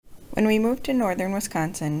When we moved to northern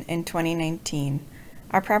Wisconsin in 2019,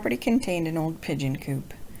 our property contained an old pigeon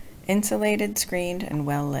coop, insulated, screened, and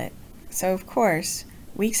well lit. So, of course,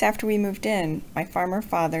 weeks after we moved in, my farmer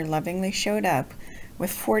father lovingly showed up with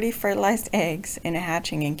 40 fertilized eggs in a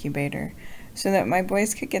hatching incubator so that my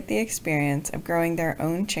boys could get the experience of growing their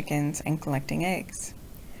own chickens and collecting eggs.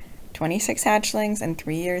 26 hatchlings and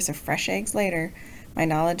 3 years of fresh eggs later, my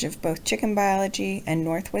knowledge of both chicken biology and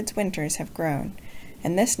Northwoods winters have grown,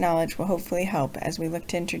 and this knowledge will hopefully help as we look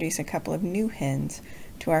to introduce a couple of new hens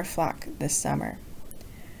to our flock this summer.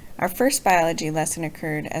 Our first biology lesson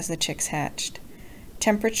occurred as the chicks hatched.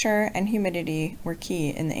 Temperature and humidity were key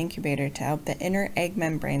in the incubator to help the inner egg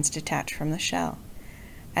membranes detach from the shell.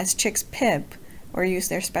 As chicks pip, or use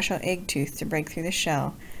their special egg tooth to break through the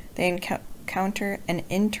shell, they encounter an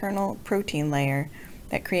internal protein layer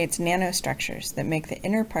that creates nanostructures that make the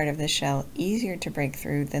inner part of the shell easier to break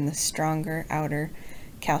through than the stronger outer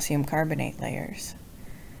calcium carbonate layers.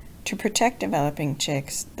 To protect developing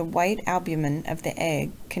chicks, the white albumin of the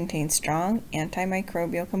egg contains strong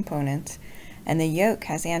antimicrobial components, and the yolk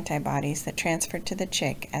has antibodies that transfer to the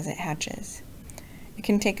chick as it hatches. It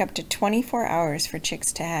can take up to 24 hours for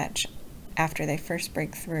chicks to hatch after they first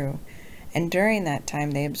break through, and during that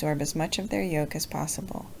time they absorb as much of their yolk as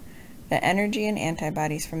possible. The energy and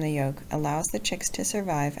antibodies from the yolk allows the chicks to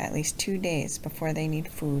survive at least 2 days before they need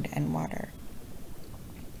food and water.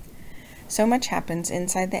 So much happens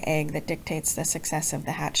inside the egg that dictates the success of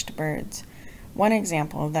the hatched birds. One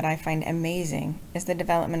example that I find amazing is the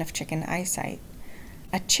development of chicken eyesight.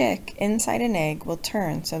 A chick inside an egg will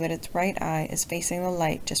turn so that its right eye is facing the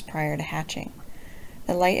light just prior to hatching.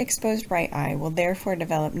 The light-exposed right eye will therefore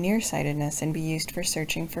develop nearsightedness and be used for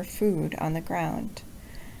searching for food on the ground.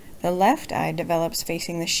 The left eye develops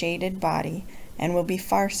facing the shaded body and will be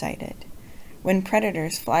farsighted. When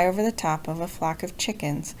predators fly over the top of a flock of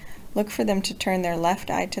chickens, look for them to turn their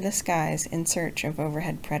left eye to the skies in search of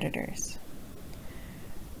overhead predators.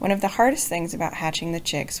 One of the hardest things about hatching the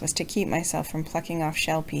chicks was to keep myself from plucking off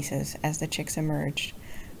shell pieces as the chicks emerged,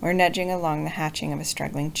 or nudging along the hatching of a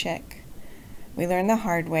struggling chick. We learned the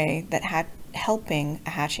hard way that helping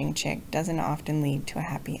a hatching chick doesn't often lead to a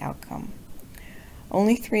happy outcome.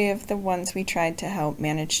 Only 3 of the ones we tried to help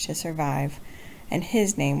managed to survive, and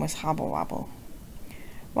his name was Hobble Wobble.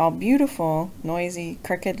 While beautiful, noisy,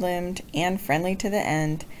 crooked-limbed, and friendly to the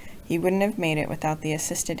end, he wouldn't have made it without the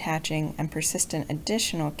assisted hatching and persistent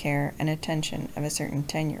additional care and attention of a certain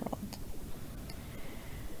 10-year-old.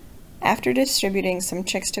 After distributing some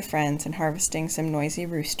chicks to friends and harvesting some noisy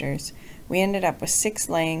roosters, we ended up with 6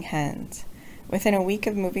 laying hens. Within a week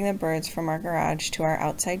of moving the birds from our garage to our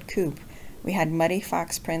outside coop, we had muddy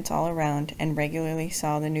fox prints all around and regularly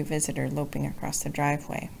saw the new visitor loping across the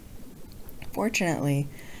driveway. Fortunately,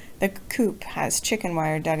 the coop has chicken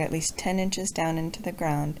wire dug at least 10 inches down into the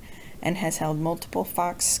ground and has held multiple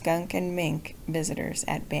fox, skunk, and mink visitors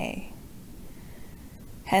at bay.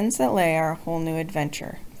 Hens that lay are a whole new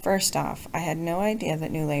adventure. First off, I had no idea that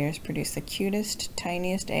new layers produce the cutest,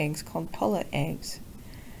 tiniest eggs called pullet eggs.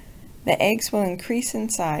 The eggs will increase in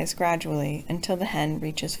size gradually until the hen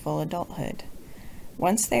reaches full adulthood.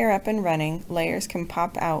 Once they are up and running, layers can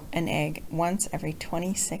pop out an egg once every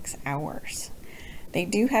 26 hours. They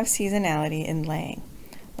do have seasonality in laying.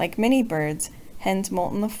 Like many birds, hens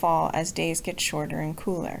molt in the fall as days get shorter and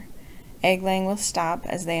cooler. Egg laying will stop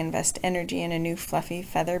as they invest energy in a new fluffy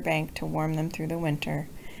feather bank to warm them through the winter.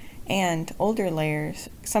 And older layers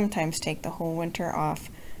sometimes take the whole winter off,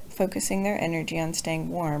 focusing their energy on staying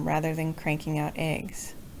warm rather than cranking out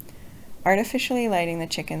eggs. Artificially lighting the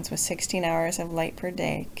chickens with 16 hours of light per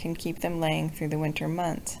day can keep them laying through the winter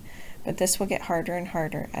months, but this will get harder and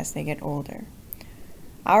harder as they get older.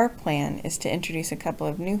 Our plan is to introduce a couple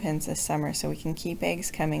of new hens this summer so we can keep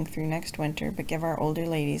eggs coming through next winter but give our older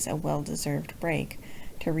ladies a well-deserved break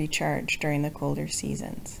to recharge during the colder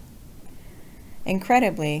seasons.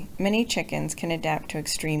 Incredibly, many chickens can adapt to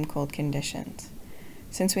extreme cold conditions.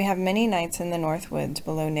 Since we have many nights in the Northwoods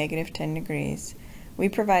below -10 degrees, we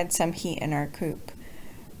provide some heat in our coop,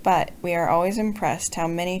 but we are always impressed how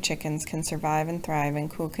many chickens can survive and thrive in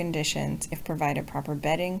cool conditions if provided proper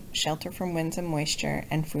bedding, shelter from winds and moisture,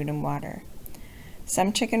 and food and water.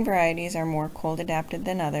 Some chicken varieties are more cold adapted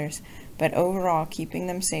than others, but overall keeping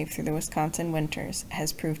them safe through the Wisconsin winters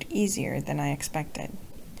has proved easier than I expected.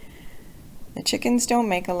 The chickens don't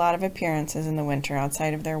make a lot of appearances in the winter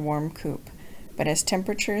outside of their warm coop, but as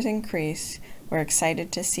temperatures increase, we're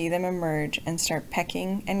excited to see them emerge and start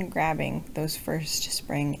pecking and grabbing those first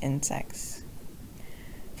spring insects.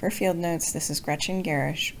 For Field Notes, this is Gretchen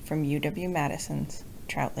Garish from UW-Madison's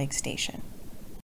Trout Lake Station.